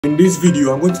In this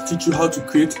video, I'm going to teach you how to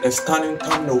create a stunning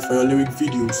thumbnail for your lyric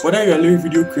videos. Whether you're a lyric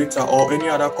video creator or any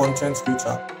other content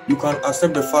creator, you can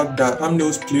accept the fact that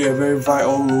thumbnails play a very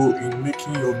vital role in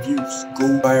making your views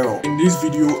go viral. In this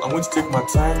video, I'm going to take my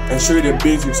time and show you the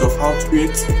basics of how to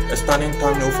create a stunning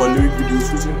thumbnail for lyric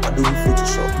videos using Adobe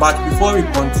Photoshop. But before we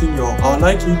continue, I would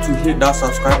like you to hit that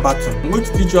subscribe button. I'm going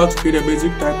to teach you how to create a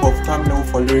basic type of thumbnail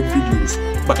for lyric videos.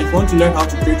 But if you want to learn how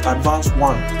to create advanced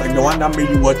one, like the one that made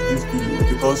you watch this video,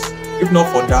 because if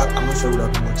not for that, I'm not sure you would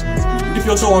have been watching this video. If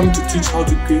you also want me to teach how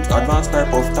to create advanced type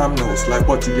of thumbnails like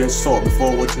what you just saw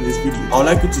before watching this video, I would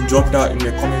like you to drop that in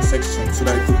the comment section so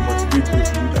that it could motivate me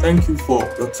to do that. Thank you for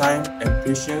your time and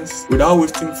patience. Without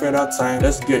wasting further time,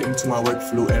 let's get into my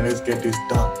workflow and let's get this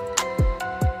done.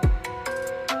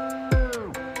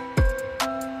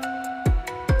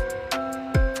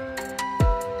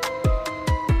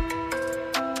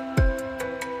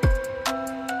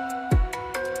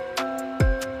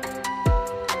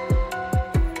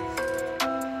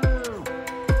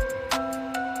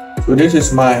 So this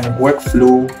is my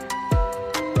workflow,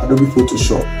 Adobe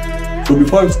Photoshop. So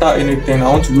before we start anything, I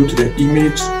want to go to the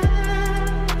image,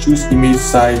 choose image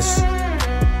size.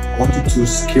 I want it to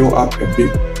scale up a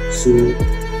bit. So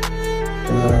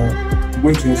I'm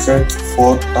going to insert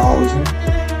 4000.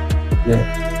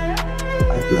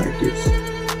 Like this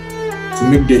to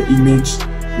make the image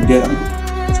together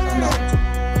stand out.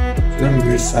 So let me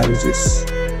resize this.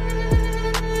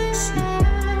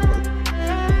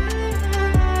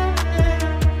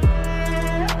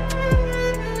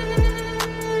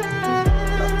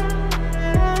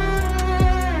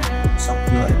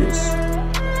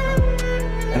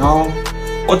 Now,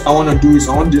 what I want to do is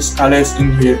I want these colors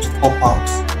in here to pop out.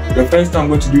 The first thing I'm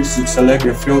going to do is to select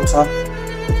a filter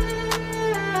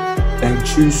and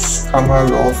choose camera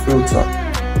raw filter.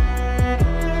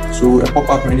 So a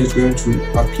pop-up menu is going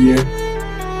to appear.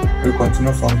 We'll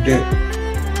continue from there.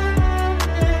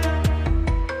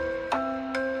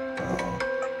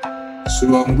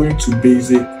 So I'm going to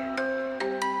basic,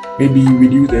 maybe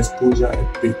reduce the exposure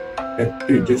a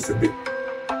bit, just a bit.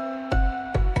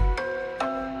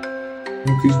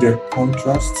 Increase the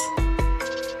contrast,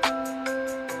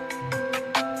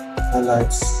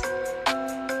 highlights,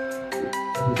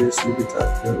 and just leave it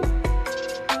at there.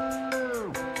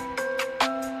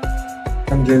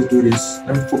 Let me just do this.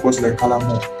 Let me focus on the color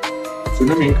more. So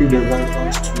let me increase the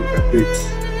vibrance to a bit.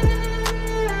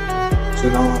 So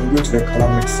now I'm going to the color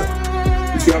mixer.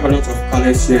 If you have a lot of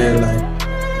colors here like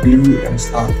blue and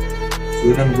stuff, so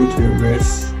let me go to the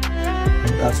rest,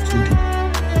 and that's 2D.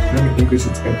 Let me increase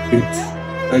it a bit.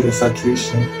 Like the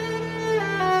saturation,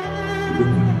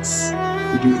 luminance,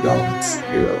 reduce down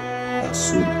scale, that's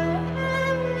so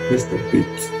just a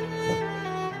bit.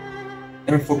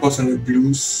 Let me focus on the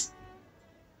blues.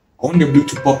 I want the blue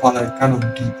to pop out like kind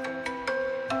of deep.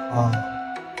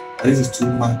 This is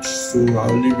too much, so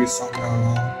I'll leave it somewhere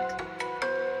around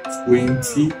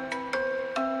 20.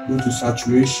 Go to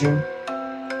saturation,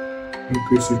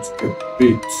 increase it a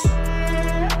bit.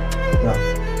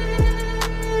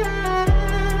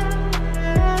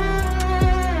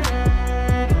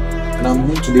 And I'm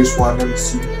going to this one, let me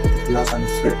see if it has an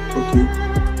effect. Okay,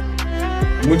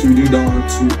 I'm going to reduce down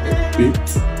to a bit,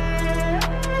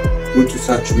 go to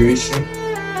saturation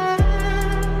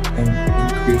and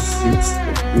increase it a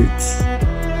bit.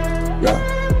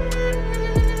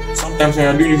 Sometimes when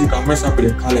you're doing this, you can mess up with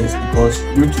the colors because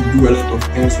you're going to do a lot of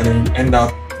things and then you end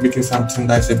up making something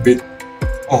that's a bit,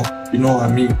 you know what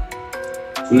I mean.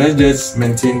 So let's just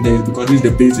maintain this because this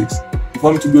is the basics. If you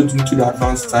want me to go into the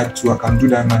advanced type too, I can do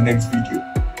that in my next video.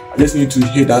 I just need to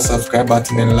hit that subscribe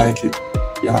button and like it.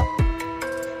 So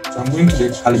I'm going to the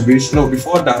calibration.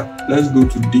 Before that, let's go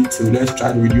to detail. Let's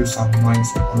try to reduce some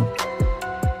noise and all of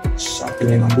that.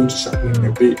 Sharpening, I'm going to sharpen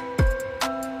a bit,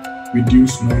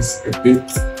 reduce noise a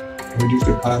bit, and reduce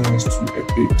the color noise to a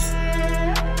bit.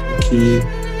 Okay,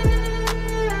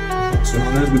 so now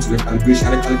let's go to the calibration.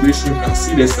 The calibration, you can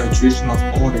see the saturation of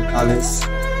all the colors.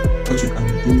 What you can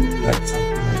do, like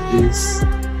something like this.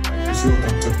 You see what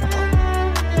I'm talking about.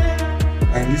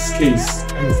 And in this case,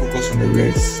 let me focus on the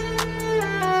rest.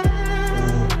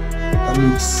 That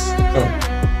looks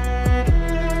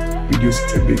reduce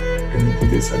it a bit and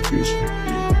increase the saturation.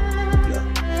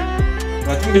 But I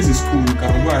think this is cool. You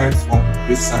can go ahead from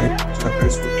this side to the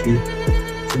press OK.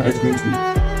 So now it's going to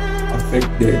affect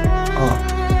the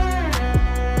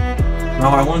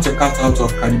Now I want a cut out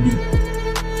of Cardi B.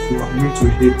 So I'm going to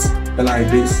hit like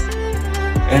this.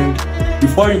 And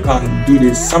before you can do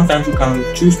this, sometimes you can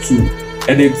choose to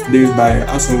edit this by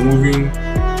also removing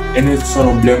any sort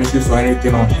of blemishes or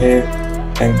anything on hair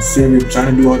and save it,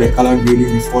 trying to do all the color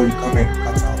grading before you come and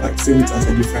cut out like save it as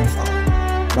a different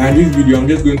file. But in this video, I'm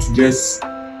just going to just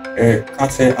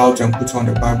cut her out and put her on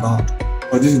the background,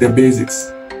 because this is the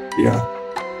basics. Yeah.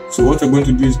 So what we're going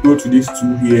to do is go to this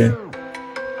tool here.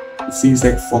 You see it's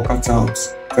like for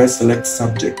cutouts. First select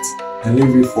subject and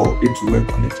leave it for it to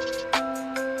work on it.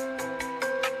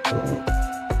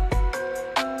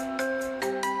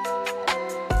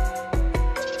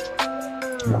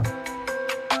 Yeah.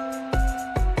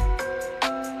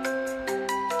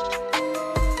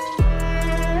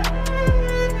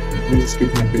 It's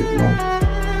skipping a bit long.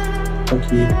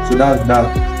 Okay, so that's that.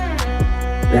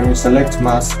 Then we select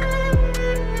mask.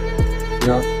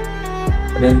 Yeah.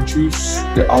 And then choose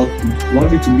the output. We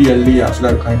want it to be a layer so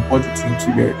that we can import it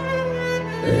into the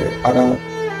other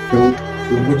field.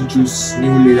 So we're going to choose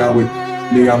new layer with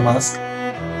layer mask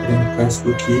and then press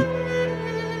OK.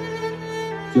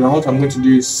 So now what I'm going to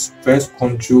do is press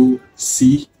Ctrl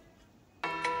C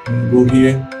and go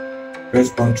here, press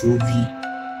Ctrl V.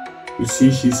 You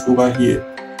see she's over here.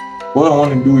 What I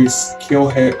want to do is scale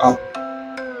her up,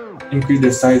 increase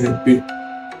the size a bit.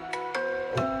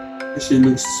 She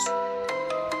looks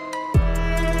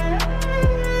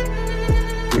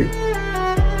great.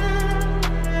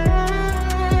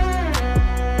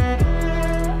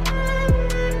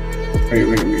 Wait.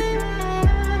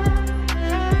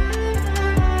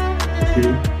 Okay,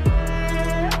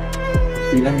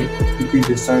 let me increase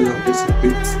the size of this a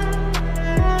bit.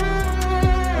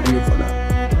 I'm looking for that.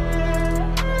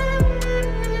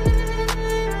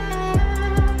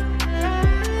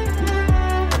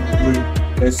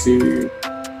 Let's say 2000.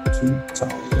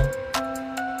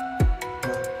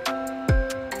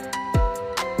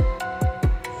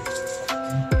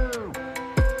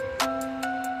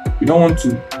 You don't want to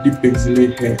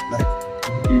depixelate here, like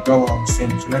you got what I'm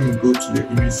saying. So let me go to the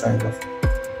image side of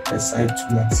the side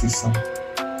 2 and see some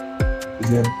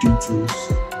there details.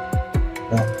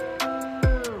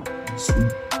 Let's see.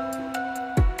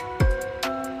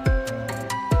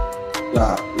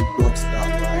 Yeah, we got that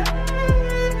right.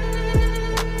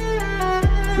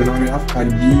 So now we have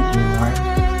Cardi B in line.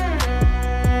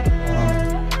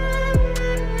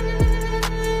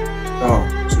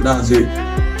 So that's it.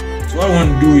 So what I want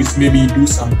to do is maybe do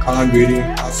some color grading,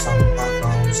 add some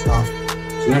background stuff.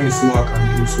 So let me see what I can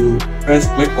do. So first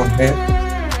click on her,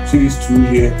 see this tool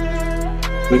here,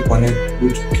 click on it, go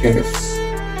to curves.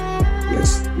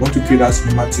 Yes, you want to create that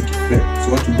cinematic effect. So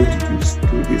what you're going to do is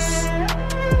do this.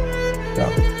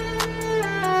 Yeah.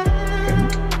 And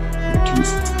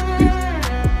reduce it a bit.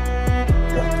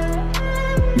 Yeah.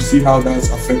 You see how that's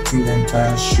affecting the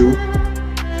entire show?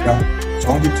 Yeah. So I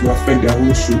want it to affect the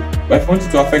whole show. But if you want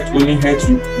it to affect only her,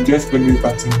 you just click this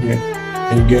button here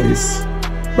and you get this.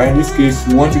 But in this case,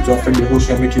 you want it to affect the whole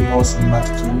show and make it more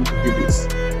cinematic, so you need to do this.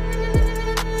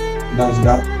 That's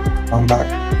that. I'm back.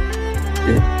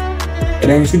 Yeah. And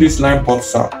then you see this line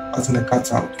pops up as in the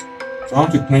cutout. So I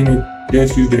want to clean it,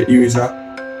 just use the eraser.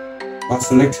 I'll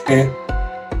select her,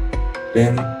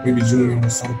 then maybe zoom in or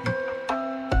something.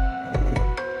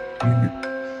 Clean it.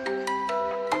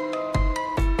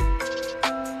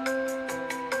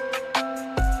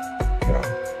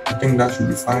 I think that should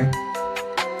be fine.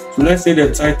 So let's say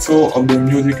the title of the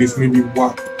music is maybe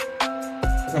WAP.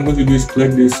 What I'm going to do is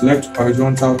click this, select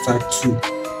horizontal type 2.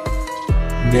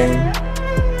 Then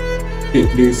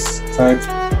hit this, type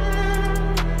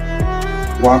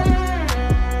WAP.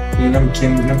 And let me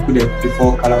change, let me put the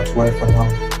default color to white for now.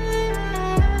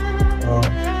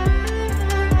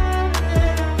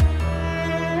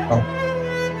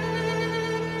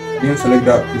 I didn't select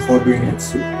that before doing it,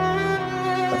 so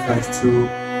that's through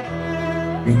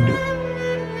window.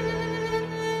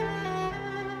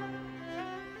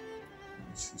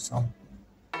 Let's see some.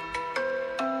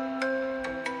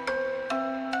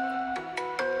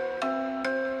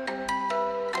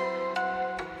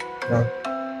 Yeah.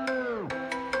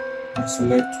 I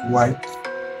select white.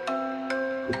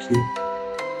 Okay.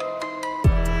 I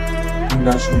think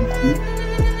that should be cool.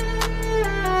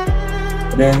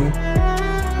 Then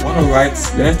want to write,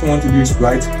 the next thing I want to do is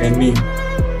write a name.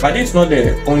 But it's not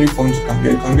the only font you can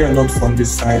get. You can get a lot from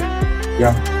this side.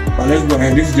 Yeah. But let's go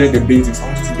ahead. This is just the basics. I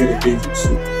want you to get the basics.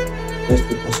 So let's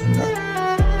focus on that.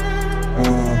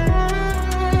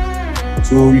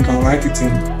 So you can write it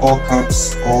in all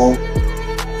caps or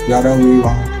the other way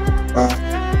around.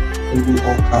 Let's do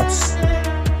all caps.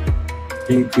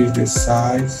 Increase the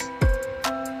size.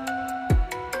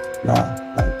 Yeah,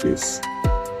 like this.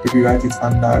 If you write it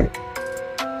under it.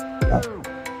 Yeah.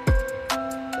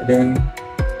 And then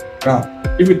yeah,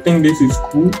 if you think this is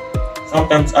cool,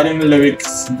 sometimes adding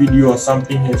lyrics video or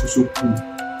something here is also cool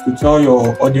to tell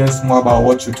your audience more about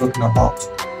what you're talking about.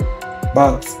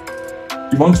 But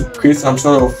you want to create some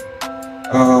sort of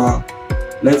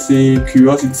let's say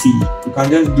curiosity, you can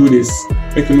just do this,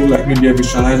 make it look like maybe a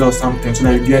visualizer or something, so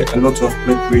that you get a lot of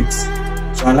click rates.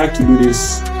 So I like to do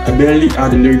this. I barely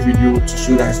add a lyric video to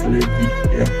show that it's a lyric video.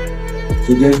 Yeah.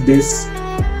 So just this,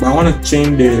 but I want to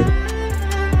change the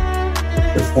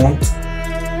font.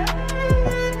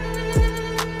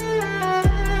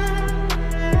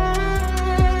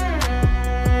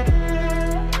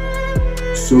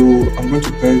 So I'm going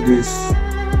to press this.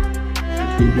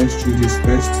 Okay, let's choose this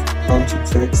first. Come to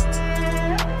text.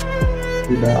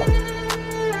 Do that.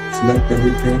 Select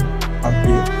everything up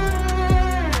here.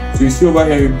 So you see over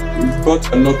here, we've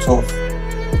got a lot of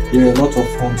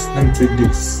fonts. Let me take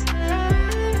this.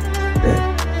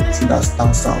 Yeah, see that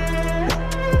stands out. Yeah.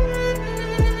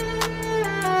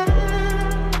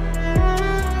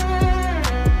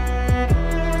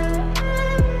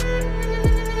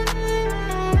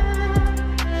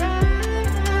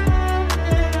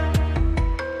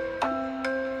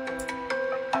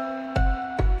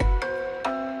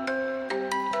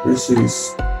 This is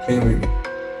playing with me.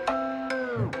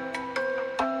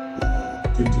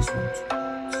 Take this one.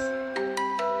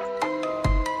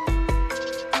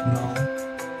 Now,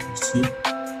 you see,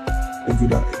 let's do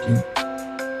that again.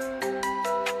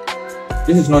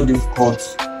 This is not difficult.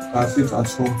 You can sit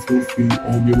at home, feel free,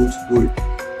 and you'll be able to do it.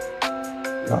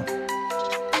 Yeah.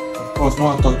 Of course, no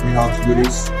one taught me how to do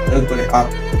this. I just got the app,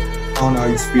 found out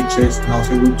its features, and I was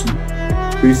able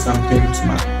to create something to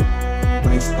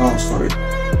my style. Sorry.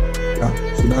 Yeah,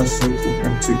 so that's simple.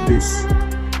 And take this.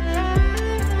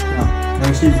 Yeah,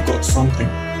 now see you've got something.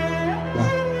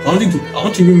 Yeah, so I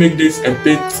want to even make this a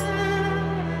bit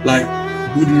like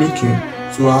good looking.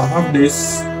 So I have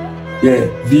this, yeah,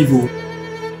 Vivo.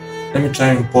 Let me try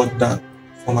and import that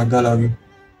for my gallery.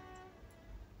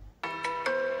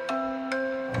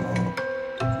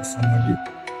 Somebody.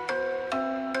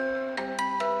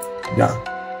 Yeah,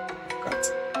 got it.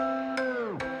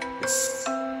 Yes.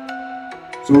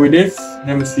 So with this,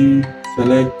 let me see,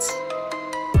 select.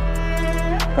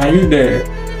 Can use the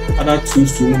other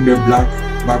tools to remove the black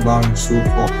background and so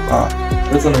forth.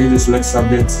 I just want to use the select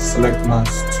subject, select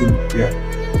mask tool. Yeah,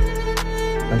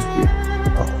 that's good.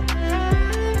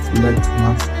 Select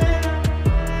mask.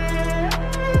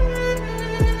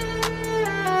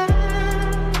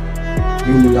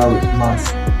 New layer with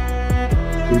mask.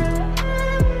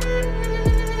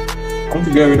 I want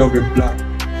to get rid of the black,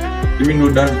 even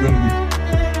though that's going to be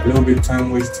a little bit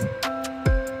time wasting.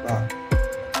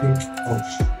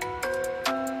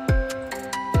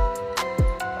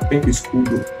 I think it's cool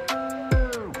though.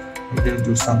 I'm gonna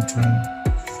do something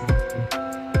simple.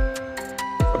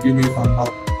 Forgive me if I'm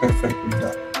not perfect with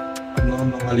that. I'm not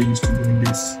normally used to doing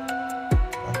this.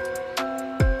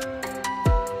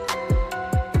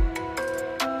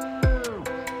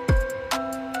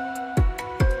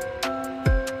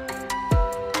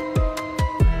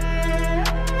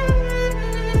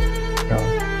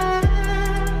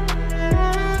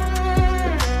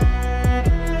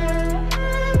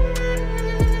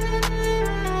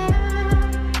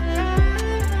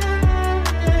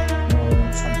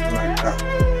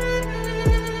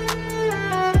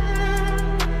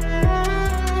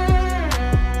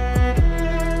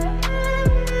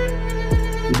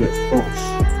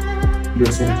 Do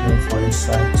the same thing for this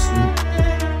side too.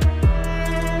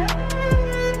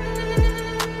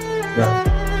 Yeah,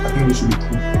 I think this should be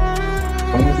cool.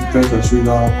 I'm going to press the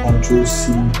trigger, Control C,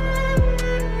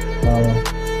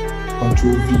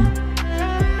 Control V.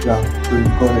 Yeah, so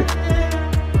we've got it.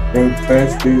 Then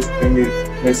press this, bring it,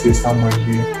 let's say somewhere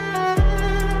here.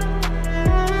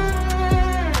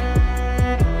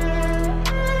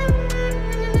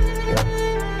 Yeah.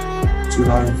 So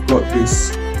now you've got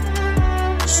this.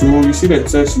 So you see the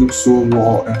text looks so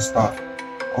raw and stuff.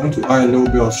 I want to add a little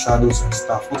bit of shadows and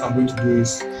stuff. What I'm going to do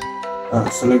is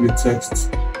select the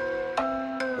text,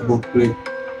 double click.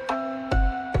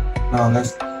 Now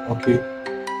let's, okay.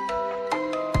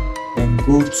 Then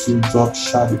go to drop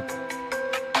shadow.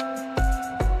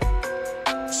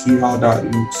 See how that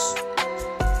looks.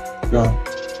 Yeah.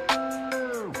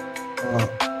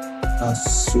 That's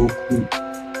so cool.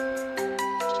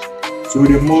 So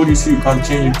with the mode, you see you can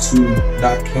change it to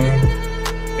darken,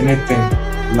 anything,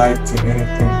 lighting,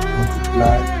 anything,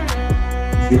 multiply.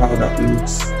 You see how that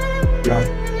looks. Yeah,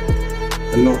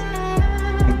 a lot.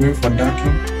 I'm going for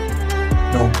darken.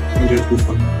 No, let me just go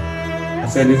for now. I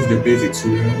said this is the basic, so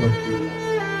we're not going to do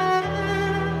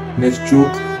that. Let's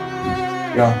stroke.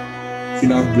 Yeah, see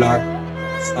that black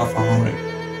stuff around it.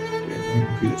 Yeah, let me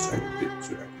increase the size a bit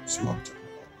so I can see what I'm talking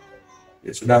about.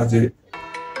 Yeah, so that's it.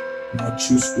 Now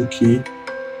choose OK.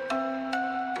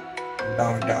 I'm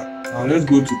down with that. Now let's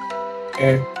go to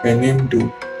air per name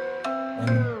though.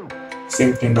 and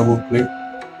same thing, double click,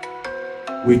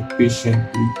 wait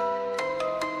patiently.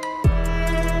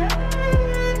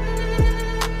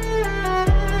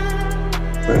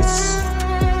 Press.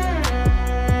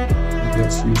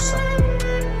 Let's use something.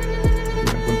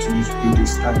 We're going to use blue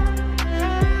this time.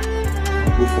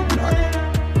 I'll go for black.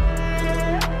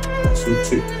 That's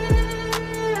rotate.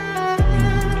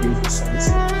 Reduce the size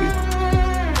a bit.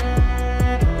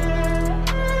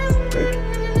 Red.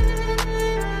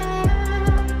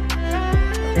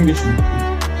 I think this should be cool.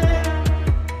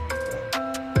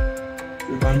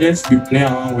 You can just be playing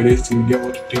around with it till you get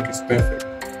what you think is perfect.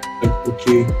 Like,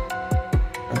 okay.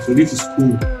 And so this is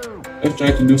cool. Let's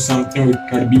try to do something with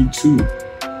Cardi B too.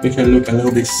 Make her look a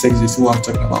little bit sexy. See what I'm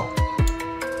talking about?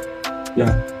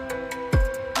 Yeah.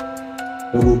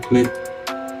 Double click.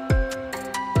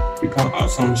 We can add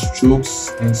some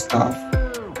strokes and stuff.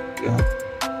 Yeah.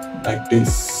 Like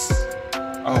this.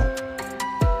 Oh.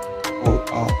 Oh,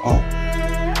 oh, oh.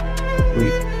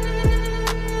 Wait.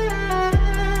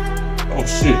 Oh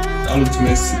shit. That looks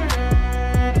messy.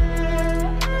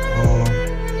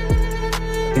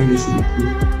 I think this should be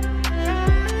cool.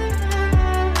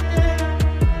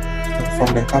 From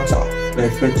the cutout, the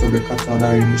effects of the cutout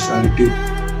that I initially did.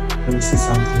 Let me see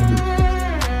something new.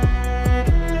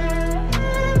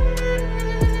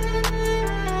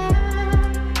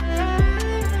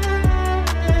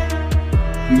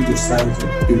 Use the size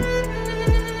of it.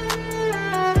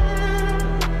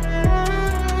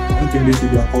 I don't think this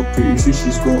will be appropriate. You see,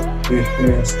 she's got the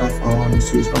hair and stuff around it,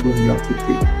 so it's not going to be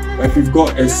appropriate. But if you've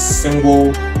got a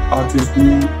single artist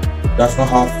who does not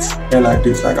have hair like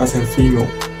this, like as in female,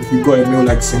 if you got a male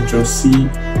like Central C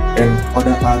and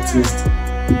other artists,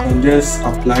 you can just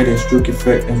apply the stroke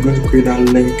effect and going to create that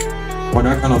link or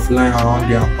that kind of line around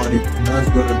their body, and that's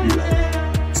going to be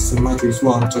like semantics,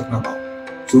 what I'm talking about.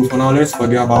 So for now, let's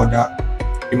forget about that.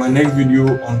 In my next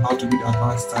video on how to do the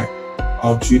advanced type,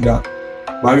 I'll treat that.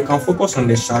 But we can focus on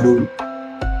the shadow.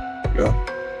 Yeah.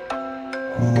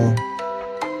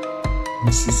 Let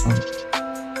me see some.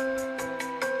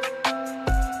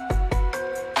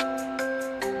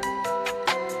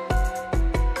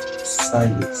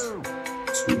 Sideways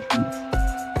to huge.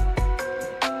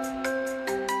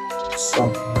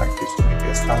 Something like this to make a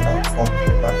standout form in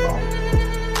the background.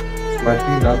 So I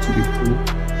think that would be cool.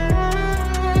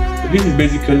 So this is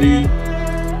basically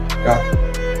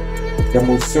the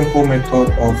most simple method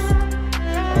of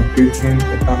creating a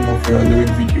thumbnail for your lyric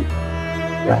video.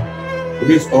 Yeah. So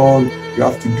this is all you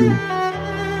have to do.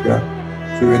 Yeah.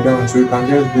 So we're done. So you can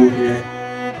just go here,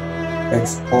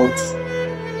 export.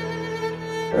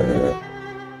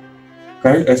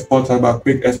 Can you export as a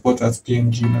quick export as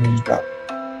PNG? Let me use that.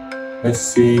 Let's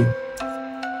say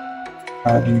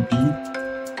Cardi B.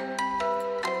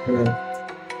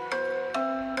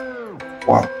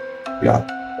 Wow. Yeah.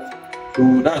 So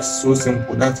that's so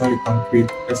simple. That's how you can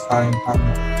create a styling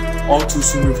thumbnail. All too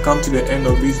soon, we've come to the end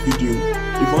of this video.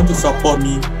 If you want to support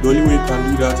me, the only way you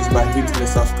can do that is by hitting the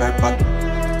subscribe button.